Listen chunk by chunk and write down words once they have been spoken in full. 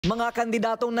Mga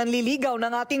kandidatong nanliligaw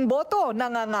ng ating boto,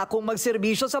 nangangakong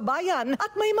magserbisyo sa bayan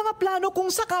at may mga plano kung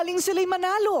sakaling sila'y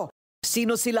manalo.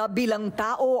 Sino sila bilang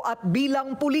tao at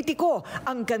bilang pulitiko?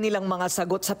 Ang kanilang mga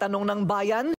sagot sa tanong ng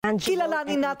bayan,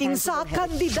 kilalanin natin sa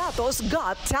Kandidatos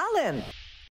Got Talent.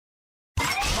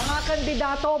 Mga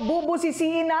kandidato,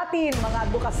 bubusisihin natin mga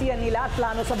advokasya nila at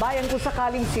plano sa bayan kung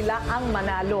sakaling sila ang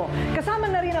manalo.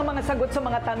 Kasama na rin ang mga sagot sa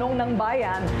mga tanong ng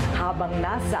bayan habang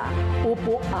nasa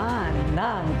upuan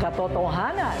ng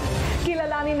katotohanan.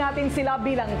 Kilalanin natin sila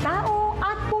bilang tao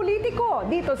at politiko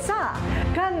dito sa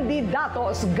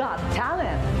Kandidatos Got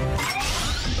Talent.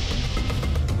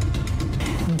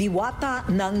 Diwata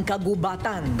ng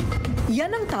kagubatan.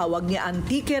 Yan ang tawag ni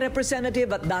Antique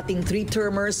Representative at dating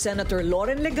three-termer Senator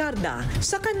Loren Legarda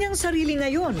sa kanyang sarili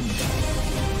ngayon.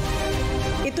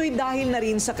 Ito'y dahil na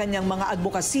rin sa kanyang mga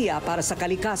advokasya para sa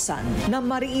kalikasan na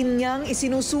mariin niyang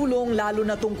isinusulong lalo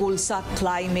na tungkol sa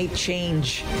climate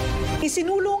change.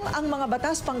 Isinulong ang mga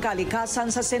batas pangkalikasan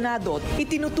sa Senado at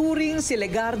itinuturing si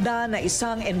Legarda na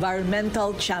isang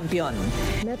environmental champion.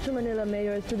 Metro Manila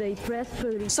Mayor today press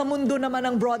release. Sa mundo naman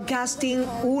ng broadcasting,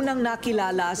 unang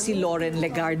nakilala si Loren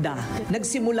Legarda.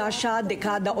 Nagsimula siya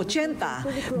dekada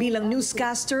 80 bilang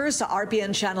newscaster sa RPN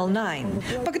Channel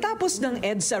 9. Pagkatapos ng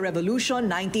EDSA Revolution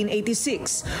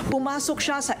 1986, pumasok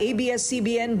siya sa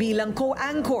ABS-CBN bilang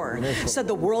co-anchor sa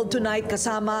The World Tonight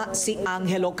kasama si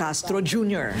Angelo Castro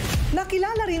Jr.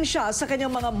 Nakilala rin siya sa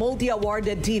kanyang mga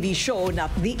multi-awarded TV show na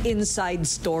The Inside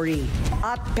Story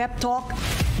at Pep Talk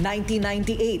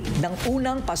 1998 nang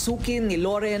unang pasukin ni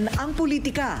Loren ang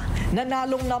politika.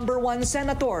 Nanalong #1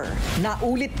 senator.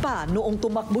 Naulit pa noong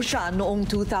tumakbo siya noong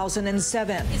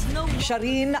 2007. Siya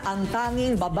rin ang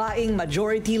tanging babaeng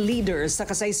majority leader sa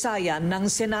kasaysayan ng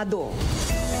Senado.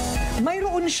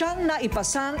 Mayroon siyang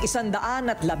naipasang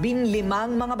 115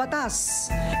 mga batas.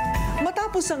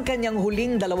 Matapos ang kanyang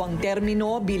huling 2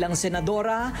 termino bilang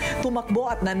senadora,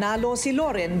 tumakbo at nanalo si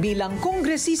Loren bilang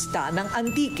kongresista ng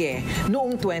Antique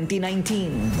noong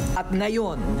 2019. At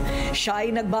ngayon, siya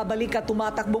ay nagbabalik at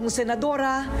tumatakbong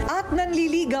senadora at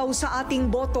nanliligaw sa ating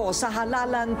boto sa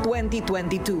halalan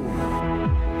 2022.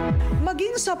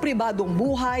 Maging sa pribadong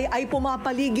buhay ay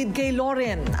pumapaligid kay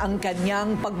Loren ang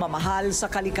kanyang pagmamahal sa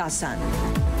kalikasan.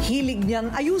 Hilig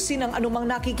niyang ayusin ang anumang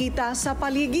nakikita sa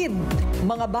paligid.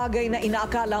 Mga bagay na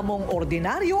inaakala mong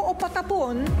ordinaryo o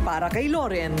patapon, para kay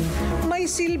Loren, may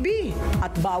silbi at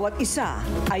bawat isa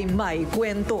ay may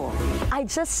kwento. I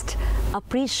just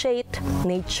appreciate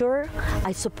nature. I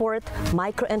support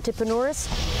micro-entrepreneurs.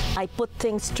 I put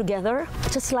things together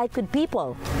just like with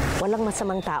people. Walang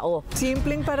masamang tao.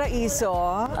 Simpleng paraiso.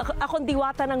 Akong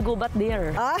diwata ng gubat,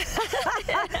 dear.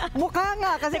 Mukha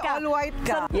nga kasi all white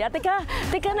ka. Teka,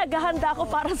 naghahanda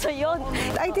ako para sa yon.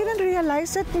 I didn't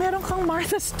realize that meron kang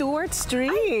Martha Stewart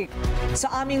streak. Sa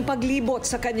aming paglibot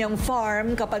sa kanyang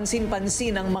farm,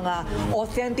 kapansin-pansin ang mga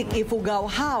authentic Ifugao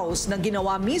house na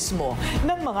ginawa mismo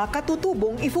ng mga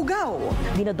katutubong Ifugao.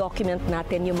 Dinodocument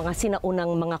natin yung mga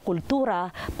sinaunang mga kultura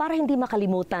para hindi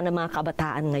makalimutan ng mga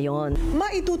kabataan ngayon.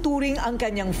 Maituturing ang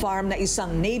kanyang farm na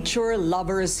isang nature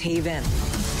lover's haven.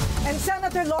 And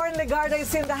Senator Loren Legarda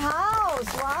is in the house.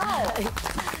 Wow!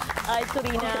 Ay,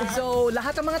 Turina. So,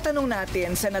 lahat ng mga tanong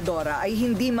natin, Senadora, ay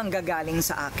hindi manggagaling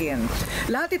sa akin.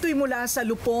 Lahat ito'y mula sa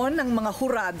lupon ng mga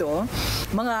hurado,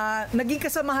 mga naging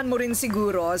kasamahan mo rin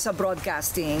siguro sa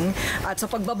broadcasting at sa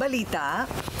pagbabalita,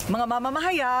 mga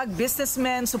mamamahayag,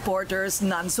 businessmen, supporters,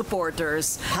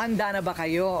 non-supporters. Handa na ba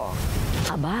kayo?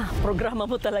 Aba, programa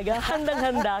mo talaga.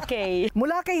 Handang-handa, Kay.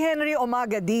 Mula kay Henry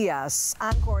Omaga Diaz,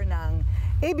 anchor ng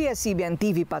ABS-CBN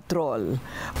TV Patrol.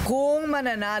 Kung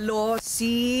mananalo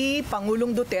si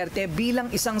Pangulong Duterte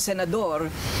bilang isang senador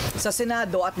sa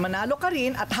Senado at manalo ka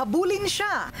rin at habulin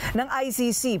siya ng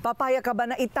ICC, papayag ka ba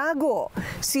na itago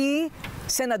si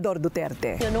Senador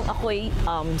Duterte? Nung ako'y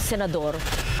senador,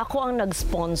 ako ang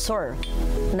nag-sponsor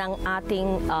ng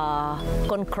ating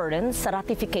concurrence sa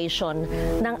ratification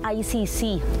ng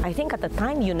ICC. I think at the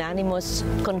time, unanimous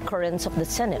concurrence of the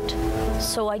Senate.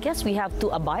 So I guess we have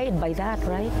to abide by that,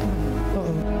 right?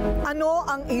 Ano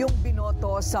ang iyong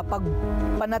binoto sa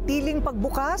panatiling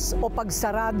pagbukas o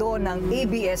pagsarado ng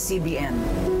ABS-CBN?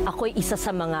 Ako'y isa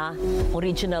sa mga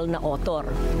original na author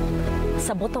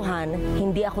Sa botohan,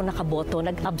 hindi ako nakaboto,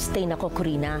 nag-abstain ako,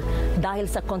 Corina, dahil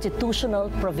sa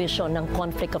constitutional provision ng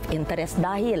conflict of interest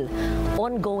dahil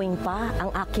ongoing pa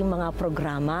ang aking mga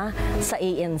programa sa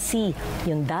ANC,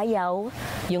 yung Dayaw,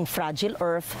 yung Fragile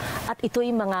Earth, at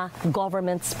ito'y mga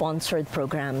government-sponsored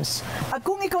programs. At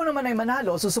kung ikaw naman ay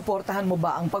manalo, susuportahan mo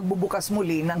ba ang pagbubukas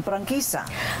muli ng prangkisa?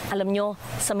 Alam nyo,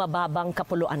 sa mababang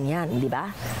kapuluan yan, di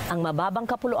ba? Ang mababang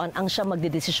kapuluan ang siya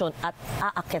magdedesisyon at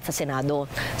aakyat sa Senado.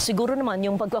 Siguro naman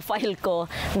yung pagpa-file ko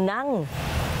ng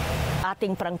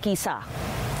ating prangkisa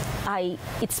ay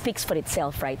it speaks for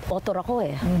itself, right? Author ako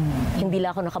eh. Hindi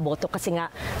lang ako nakaboto kasi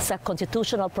nga sa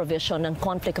constitutional provision ng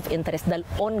conflict of interest dahil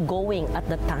ongoing at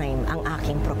the time ang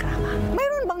aking programa.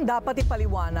 Mayroon bang dapat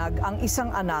ipaliwanag ang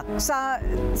isang anak sa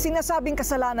sinasabing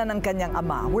kasalanan ng kanyang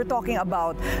ama? We're talking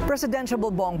about Presidential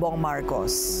Bongbong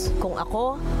Marcos. Kung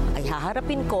ako ay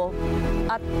haharapin ko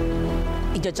at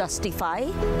i-justify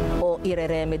o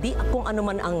i-remedy kung ano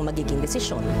man ang magiging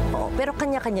desisyon. Pero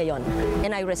kanya-kanya yon,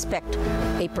 and I respect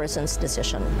a person's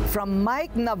decision. From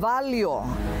Mike Navalio,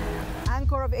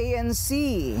 anchor of ANC,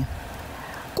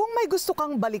 kung may gusto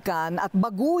kang balikan at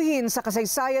baguhin sa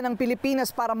kasaysayan ng Pilipinas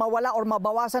para mawala or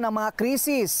mabawasan ang mga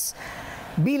krisis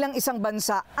bilang isang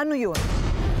bansa, ano yun?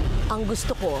 Ang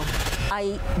gusto ko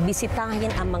ay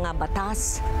bisitahin ang mga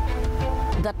batas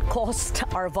that caused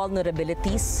our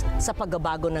vulnerabilities sa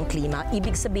pagbabago ng klima.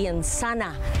 Ibig sabihin,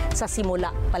 sana sa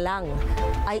simula pa lang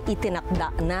ay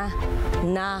itinakda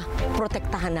na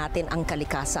protektahan natin ang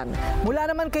kalikasan. Mula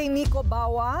naman kay Nico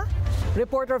Bawa,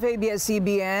 reporter of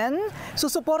ABS-CBN,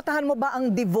 susuportahan mo ba ang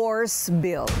divorce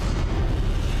bill?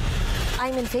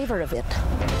 I'm in favor of it.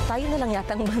 Tayo na lang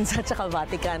yatang bansa at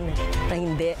Vatican na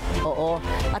hindi. Oo.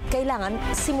 At kailangan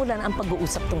simulan ang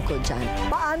pag-uusap tungkol dyan.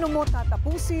 Paano mo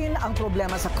tatapusin ang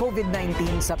problema sa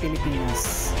COVID-19 sa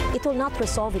Pilipinas? It will not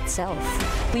resolve itself.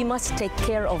 We must take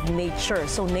care of nature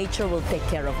so nature will take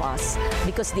care of us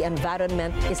because the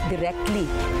environment is directly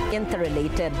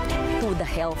interrelated to the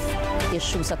health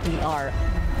issues that we are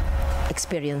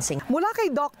experiencing. Mula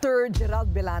kay Dr.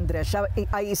 Gerald Belandre, siya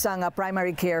ay isang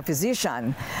primary care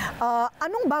physician.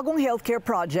 Anong bagong healthcare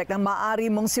project ang maaari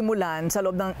mong simulan sa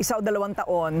loob ng 1 o 2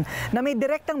 taon na may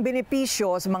direktang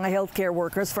benepisyo sa mga healthcare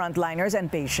workers, frontliners, and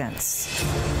patients?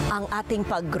 Ang ating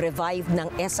pag-revive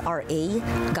ng SRA,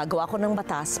 gagawa ko ng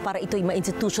batas para ito'y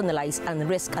ma-institutionalize ang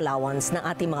risk allowance ng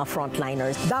ating mga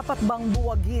frontliners. Dapat bang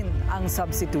buwagin ang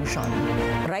substitution?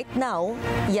 Right now,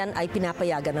 yan ay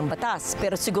pinapayagan ng batas.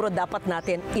 Pero siguro dapat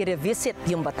natin i-revisit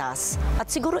yung batas. At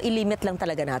siguro ilimit lang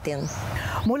talaga natin.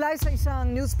 Mula sa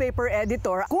isang newspaper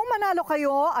editor, kung manalo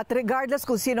kayo at regardless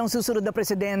kung sinong susunod na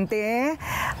presidente,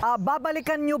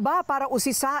 babalikan nyo ba para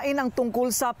usisain ang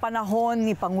tungkol sa panahon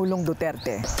ni Pangulong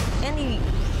Duterte? Any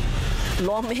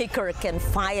lawmaker can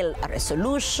file a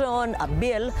resolution, a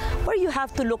bill, where you have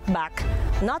to look back,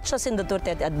 not just in the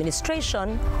Duterte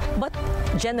administration, but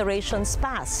generations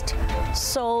past.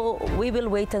 So, we will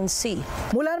wait and see.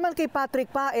 Mula naman kay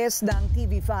Patrick Paes ng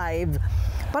TV5,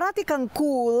 parati kang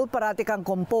cool, parati kang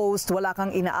composed, wala kang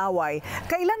inaaway.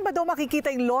 Kailan ba daw makikita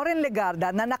yung Loren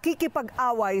Legarda na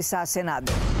nakikipag-away sa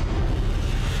Senado?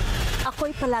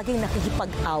 Ako'y palaging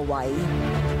nakikipag-away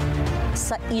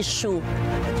sa issue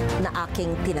na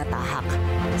aking tinatahak,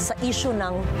 sa issue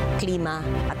ng klima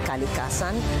at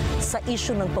kalikasan, sa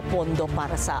issue ng popondo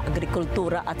para sa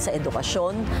agrikultura at sa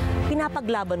edukasyon.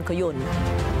 Pinapaglaban ko yun.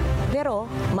 Pero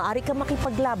maari ka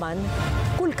makipaglaban,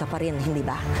 cool ka pa rin, hindi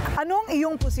ba? Anong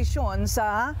iyong posisyon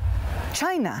sa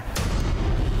China?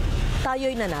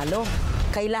 Tayo'y nanalo.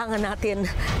 Kailangan natin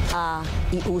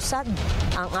iusad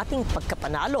ang ating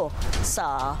pagkapanalo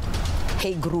sa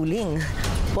Hague ruling.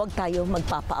 Huwag tayo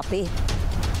magpapaapi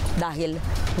dahil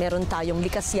meron tayong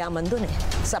likas yaman dun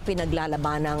sa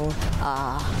pinaglalaban ng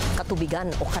katubigan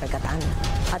o karagatan.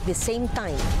 At the same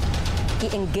time,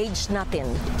 i-engage natin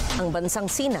ang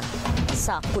bansang Sina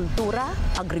sa kultura,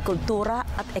 agrikultura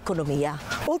at ekonomiya.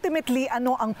 Ultimately,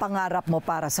 ano ang pangarap mo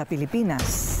para sa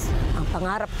Pilipinas? Ang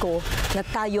pangarap ko na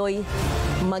tayo'y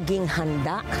maging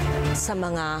handa sa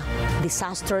mga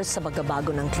disasters sa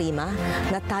pagbabago ng klima,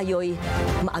 na tayo'y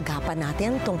maagapan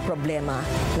natin tong problema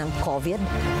ng COVID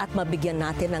at mabigyan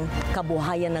natin ng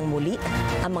kabuhayan ng muli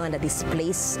ang mga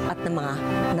na-displace at ng mga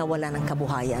nawala ng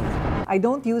kabuhayan. I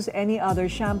don't use any other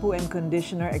shampoo and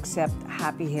conditioner except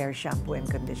Happy Hair Shampoo and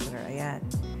Conditioner. Ayan.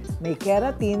 May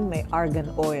keratin, may argan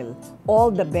oil.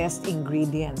 All the best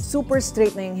ingredients. Super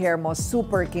straight na yung hair mo,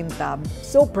 super kintab.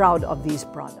 So proud of these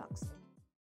products.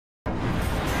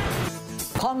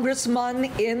 Congressman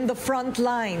in the front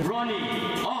line.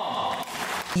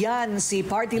 Yan si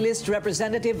Party List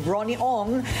Representative Ronnie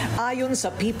Ong ayon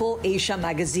sa People Asia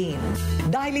Magazine.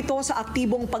 Dahil ito sa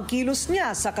aktibong pagkilos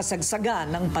niya sa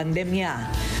kasagsagan ng pandemya.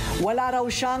 Wala raw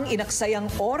siyang inaksayang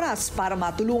oras para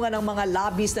matulungan ang mga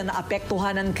labis na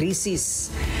naapektuhan ng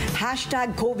krisis.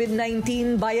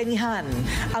 #COVID-19 Bayanihan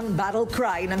ang battle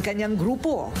cry ng kanyang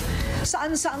grupo.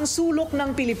 Saan sa ang sulok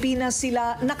ng Pilipinas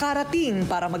sila nakarating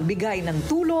para magbigay ng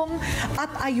tulong at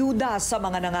ayuda sa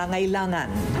mga nangangailangan.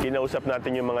 Kinausap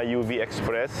natin yung mga UV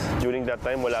Express. During that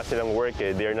time, wala silang work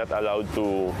eh. They're not allowed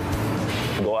to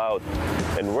go out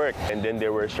and work. And then they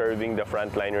were serving the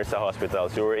frontliners sa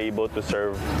hospitals. We were able to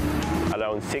serve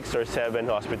around 6 or 7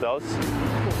 hospitals.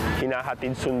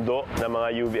 Hinahatid sundo ng mga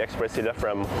UV Express sila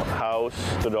from house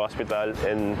to the hospital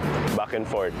and back and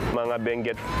forth. Mga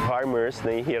Benguet farmers,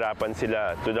 nahihirapan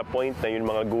sila to the point na yung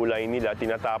mga gulay nila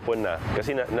tinatapon na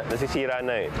kasi nasisira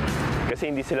na eh.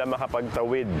 Kasi hindi sila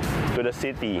makapagtawid to the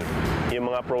city, yung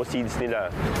mga proceeds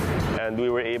nila. And we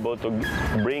were able to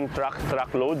bring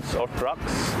truckloads of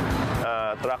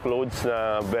truckloads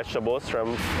na vegetables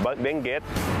from Benguet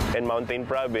and Mountain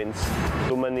Province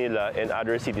to Manila and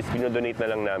other cities. Pinodonate na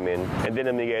lang namin. And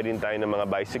then namigay rin tayo ng mga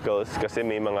bicycles kasi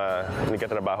may mga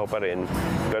nagkatrabaho pa rin.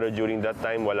 Pero during that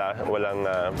time, walang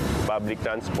public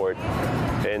transport.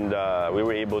 And we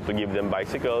were able to give them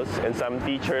bicycles. And some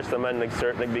teachers naman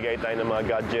nagbigay tayo ng mga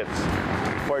gadgets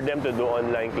for them to do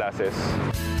online classes.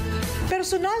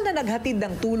 Personal na naghatid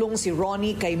ng tulong si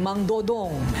Ronnie kay Mang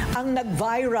Dodong, ang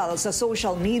nag-viral sa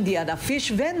social media na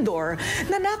fish vendor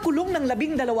na nakulong ng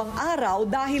 12 araw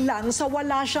dahil lang sa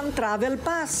wala siyang travel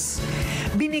pass.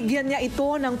 Binigyan niya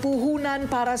ito ng puhunan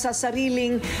para sa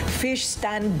sariling fish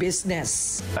stand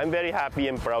business. I'm very happy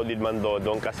and proud with Mang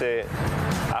Dodong kasi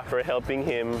after helping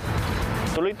him,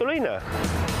 tuloy-tuloy na.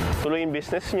 Tuloy yung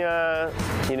business niya,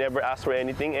 he never asked for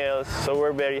anything else. So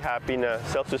we're very happy na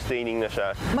self-sustaining na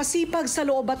siya. Masipag sa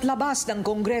loob at labas ng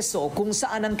Kongreso kung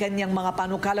saan ang kanyang mga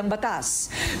panukalang batas.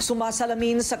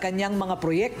 Sumasalamin sa kanyang mga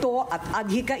proyekto at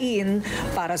adhikain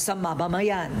para sa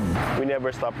mamamayan. We never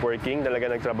stop working,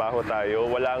 talaga nagtrabaho tayo.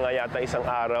 Wala nga yata isang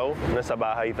araw na sa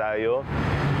bahay tayo.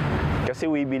 Kasi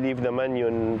we believe naman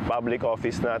yung public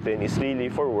office natin is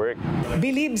really for work.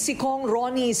 Believe si Kong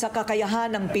Ronnie sa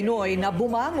kakayahan ng Pinoy na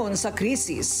bumangon sa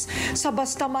krisis sa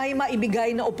basta may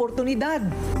maibigay na oportunidad.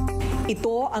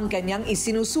 Ito ang kanyang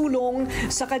isinusulong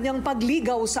sa kanyang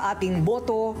pagligaw sa ating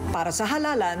boto para sa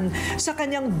halalan sa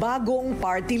kanyang bagong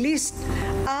party list,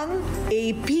 ang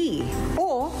AP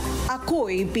o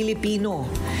Ako'y Pilipino,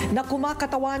 na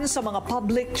kumakatawan sa mga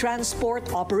public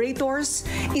transport operators,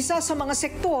 isa sa mga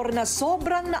sektor na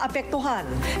sobrang naapektuhan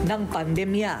ng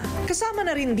pandemya. Kasama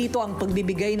na rin dito ang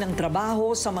pagbibigay ng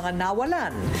trabaho sa mga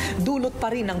nawalan, dulot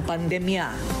pa rin ng pandemya.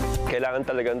 Kailangan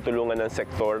talagang tulungan ng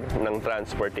sektor ng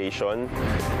transportation,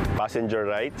 passenger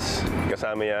rights,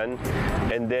 kasama yan,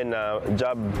 and then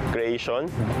job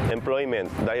creation, employment.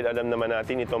 Dahil alam naman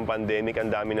natin itong pandemic, ang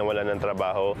dami na wala ng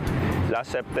trabaho.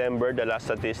 Last September, the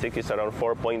last statistic is around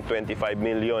 4.25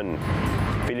 million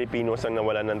Filipinos ang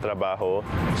nawalan ng trabaho.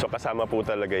 So kasama po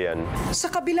talaga yan. Sa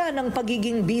kabila ng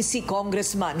pagiging busy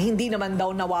congressman, hindi naman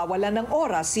daw nawawalan ng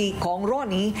oras si Kong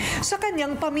Ronnie sa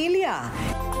kanyang pamilya.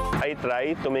 I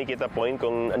try to make it a point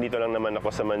kung andito lang naman ako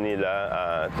sa Manila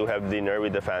to have dinner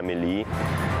with the family.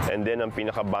 And then ang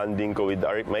pinaka-bonding ko with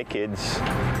my kids,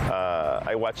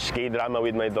 I watch K-drama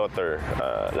with my daughter.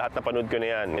 Lahat na panood ko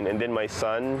na yan. And then my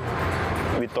son,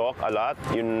 we talk a lot.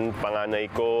 Yung panganay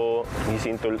ko,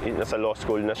 nasa law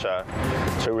school na siya.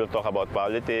 So we'll talk about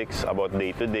politics, about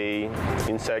day-to-day.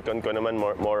 Yung second ko naman,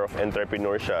 more of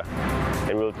entrepreneur siya.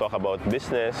 And we'll talk about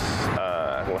business,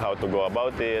 how to go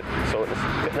about it. So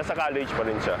nasa college pa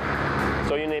rin siya.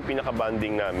 So yun na yung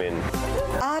pinaka-bonding namin.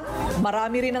 At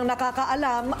marami rin ang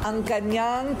nakakaalam ang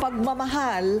kanyang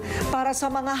pagmamahal para sa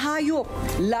mga hayop,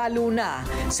 lalo na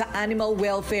sa animal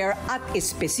welfare at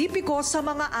espesipiko sa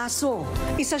mga aso.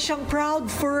 Isa siyang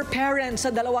proud fur parent sa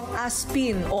 2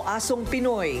 aspin o asong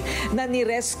Pinoy na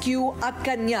ni-rescue at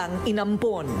kanyang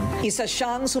inampon. Isa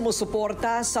siyang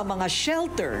sumusuporta sa mga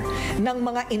shelter ng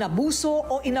mga inabuso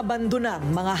o inabandonang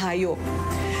mga hayop.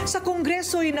 Sa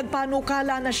Kongreso ay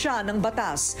nagpanukala na siya ng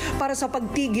batas para sa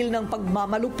pagtigil ng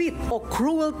pagmamalupit o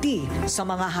cruelty sa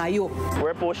mga hayop.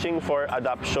 We're pushing for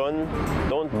adoption.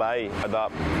 Don't buy,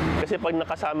 adopt. Kasi pag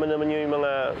nakasama naman yung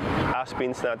mga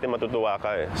aspins natin, matutuwa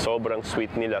ka eh. Sobrang sweet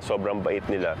nila, sobrang bait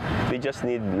nila. They just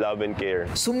need love and care.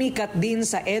 Sumikat din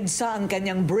sa EDSA ang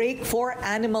kanyang Break for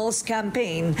Animals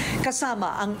campaign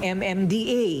kasama ang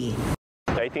MMDA.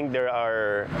 I think there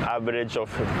are average of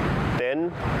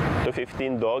 10 to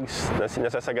 15 dogs na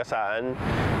nasasagasaan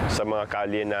sa mga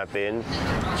kalye natin.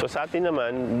 So sa atin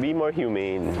naman, be more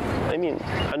humane. I mean,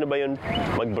 ano ba yun?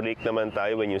 Mag-break naman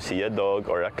tayo when you see a dog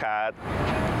or a cat.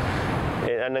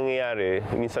 And ang nangyayari,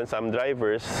 minsan some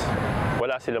drivers,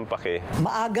 wala silang pake.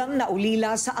 Maagang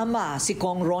naulila sa ama si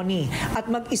Kong Ronnie at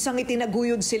mag-isang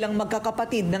itinaguyod silang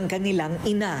magkakapatid ng kanilang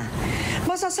ina.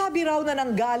 Masasabi raw na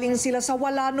nanggaling sila sa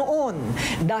wala noon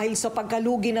dahil sa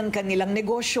pagkalugi ng kanilang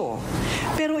negosyo.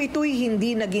 Pero ito'y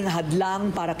hindi naging hadlang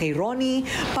para kay Ronnie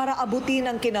para abutin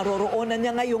ang kinaroroonan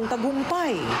niya ngayong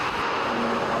tagumpay.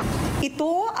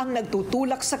 Ito ang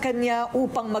nagtutulak sa kanya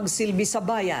upang magsilbi sa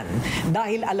bayan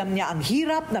dahil alam niya ang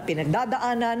hirap na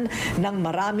pinagdadaanan ng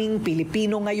maraming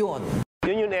Pilipino ngayon.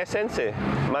 Yun yung essence eh,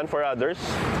 man for others.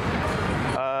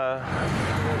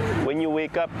 When you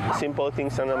wake up, simple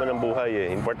things na naman ang buhay eh.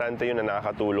 Importante yun na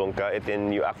nakakatulong ka and then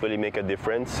you actually make a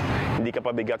difference. Hindi ka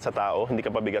pabigat sa tao, hindi ka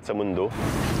pabigat sa mundo.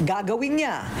 Gagawin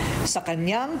niya sa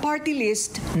kanyang party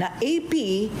list na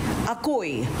AP,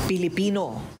 Ako'y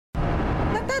Pilipino.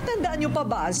 Natatandaan niyo pa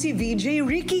ba si VJ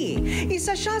Ricky?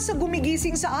 Isa siya sa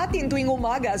gumigising sa atin tuwing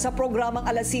umaga sa programang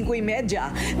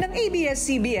 5:30 ng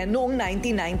ABS-CBN noong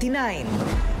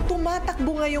 1999.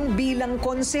 Tumatakbo ngayong bilang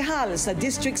konsehal sa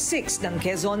District 6 ng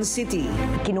Quezon City.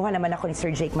 Kinuha naman ako ni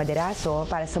Sir Jake Maderaso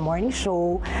para sa morning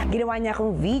show. Ginawa niya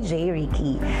akong VJ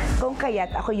Ricky. Kung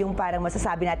kaya't ako yung parang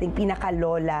masasabi nating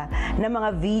pinakalola ng mga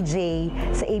VJ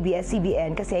sa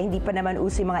ABS-CBN kasi hindi pa naman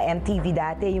uso yung mga MTV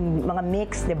dati, yung mga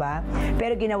mix, di ba?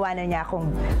 Pero ginawa na niya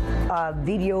akong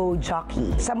video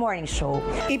jockey sa morning show.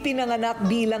 Ipinanganak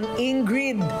bilang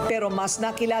Ingrid pero mas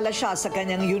nakilala siya sa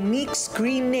kanyang unique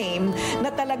screen name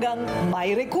na talagang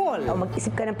may recall.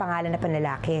 Mag-isip ka ng pangalan na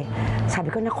panlalaki.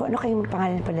 Sabi ko, naku, ano kayong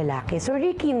pangalan na panlalaki? So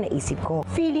Ricky yung naisip ko.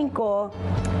 Feeling ko,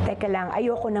 teka lang,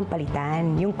 ayoko ng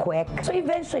palitan, yung kwek. So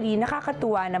eventually,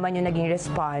 nakakatuwa naman yung naging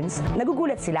response.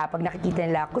 Nagugulat sila pag nakikita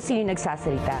nila kung sino yung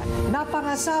nagsasalita.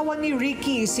 Napangasawa ni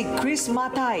Ricky si Chris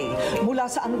Matay mula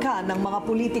sa angkan ng mga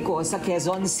politiko sa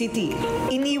Quezon City.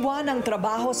 Iniwan ang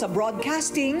trabaho sa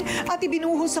broadcasting at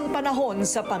ibinuhos ang panahon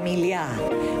sa pamilya.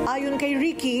 Ayon kay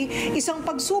Ricky, isang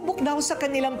pagsubok daw sa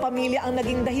kanilang pamilya ang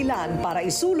naging dahilan para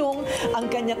isulong ang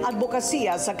kanyang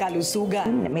advokasya sa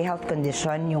kalusugan. May health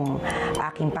condition yung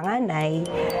aking panganay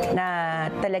na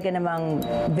talaga namang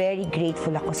very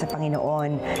grateful ako sa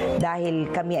Panginoon dahil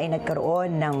kami ay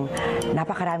nagkaroon ng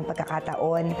napakaraming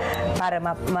pagkakataon para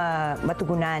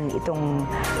matugunan itong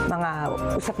mga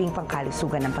usaping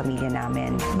pangkalusugan ng pamilya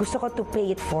namin. Gusto ko to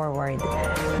pay it forward.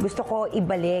 Gusto ko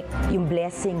ibalik yung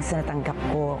blessings na natanggap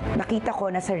ko. Nakita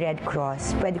ko na sa Red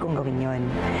Cross, pwede kong gawin yon.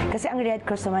 Kasi ang Red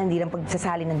Cross naman, hindi lang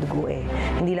pagsasali ng dugo eh.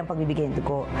 Hindi lang pagbibigay ng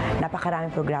dugo.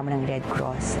 Napakaraming programa ng Red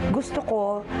Cross. Gusto ko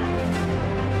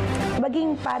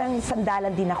maging parang sandalan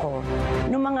din ako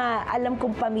ng mga alam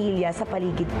kong pamilya sa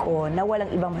paligid ko na walang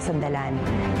ibang masandalan,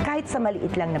 kahit sa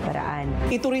maliit lang na paraan.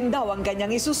 Ito rin daw ang kanyang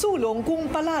isusulong kung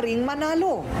palaring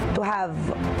manalo. To have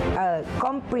a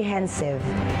comprehensive,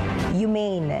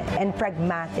 humane, and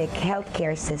pragmatic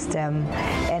healthcare system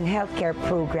and healthcare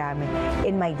program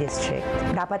in my district.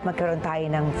 Dapat magkaroon tayo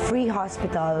ng free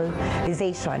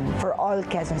hospitalization for all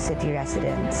Quezon City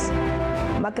residents.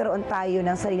 Magkaroon tayo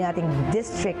ng sarili nating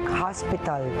district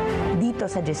hospital dito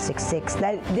sa District 6.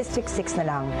 Dahil District 6 na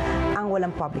lang ang walang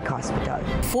public hospital.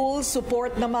 Full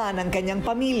support naman ang kanyang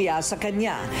pamilya sa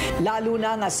kanya, lalo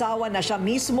na ang asawa na siya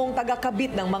mismong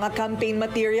tagakabit ng mga campaign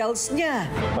materials niya.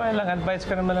 Well, ang advice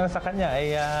ko naman lang sa kanya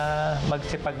ay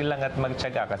magsipag lang at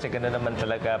magtiyaga kasi gano'n naman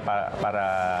talaga para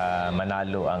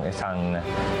manalo ang isang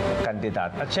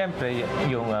kandidat. At syempre,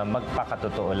 yung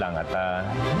magpakatotoo lang at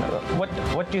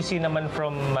what you see naman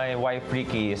from my wife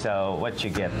Ricky is what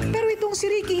you get. Pero itong si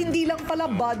Ricky hindi lang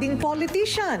pala budding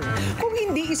politician, kung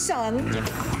hindi isang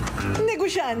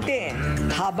negosyante.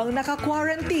 Habang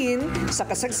naka-quarantine sa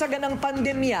kasagsagan ng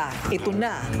pandemya, ito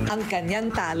na ang kanyang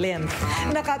talent.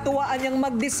 Nakatuwaan niyang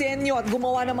magdisenyo at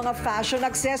gumawa ng mga fashion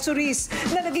accessories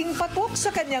na naging patok sa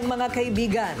kanyang mga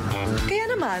kaibigan. Kaya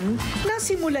naman,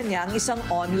 nasimulan niya ang isang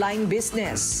online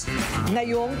business.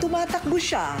 Ngayong tumatakbo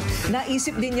siya,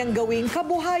 naisip din niyang gawing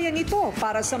kabuhayan ito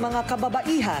para sa mga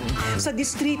kababaihan sa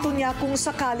distrito niya kung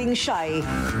sakaling siya'y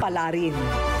palarin.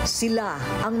 Sila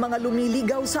ang mga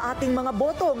lumiligaw sa ating mga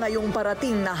boto ngayong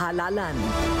parating na halalan.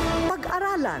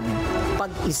 Pag-aralan,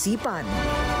 pag-isipan,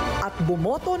 at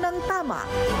bumoto ng tama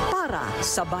para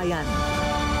sa bayan.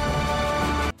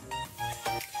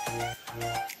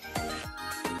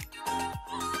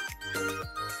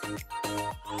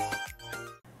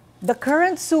 The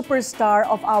current superstar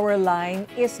of our line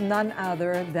is none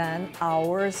other than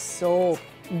our soap.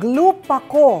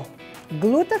 Glupako,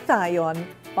 glutathione,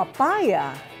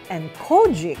 papaya, and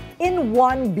kojic in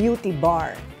one beauty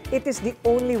bar. It is the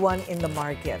only one in the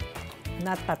market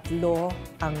na tatlo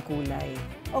ang kulay.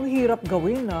 Ang hirap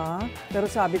gawin pero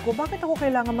sabi ko, bakit ako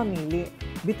kailangan mamili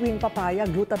between papaya,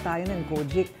 glutathione, and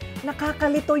kojic?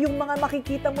 Nakakalito yung mga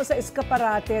makikita mo sa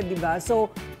eskaparate, di ba?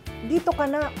 So, dito ka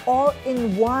na all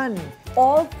in one.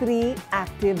 All three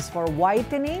actives for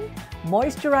whitening,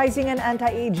 moisturizing, and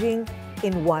anti-aging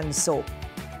in one soap.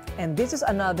 And this is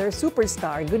another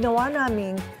superstar. Ginawa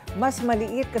naming mas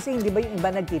maliit kasi hindi ba yung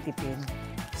iba nagtitipid.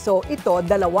 So, ito,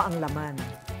 dalawa ang laman.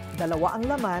 Dalawa ang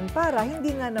laman para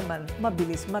hindi nga naman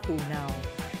mabilis matunaw.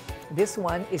 This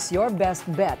one is your best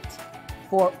bet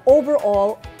for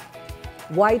overall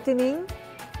whitening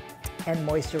and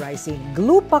moisturizing.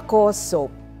 Glupaco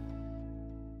soap.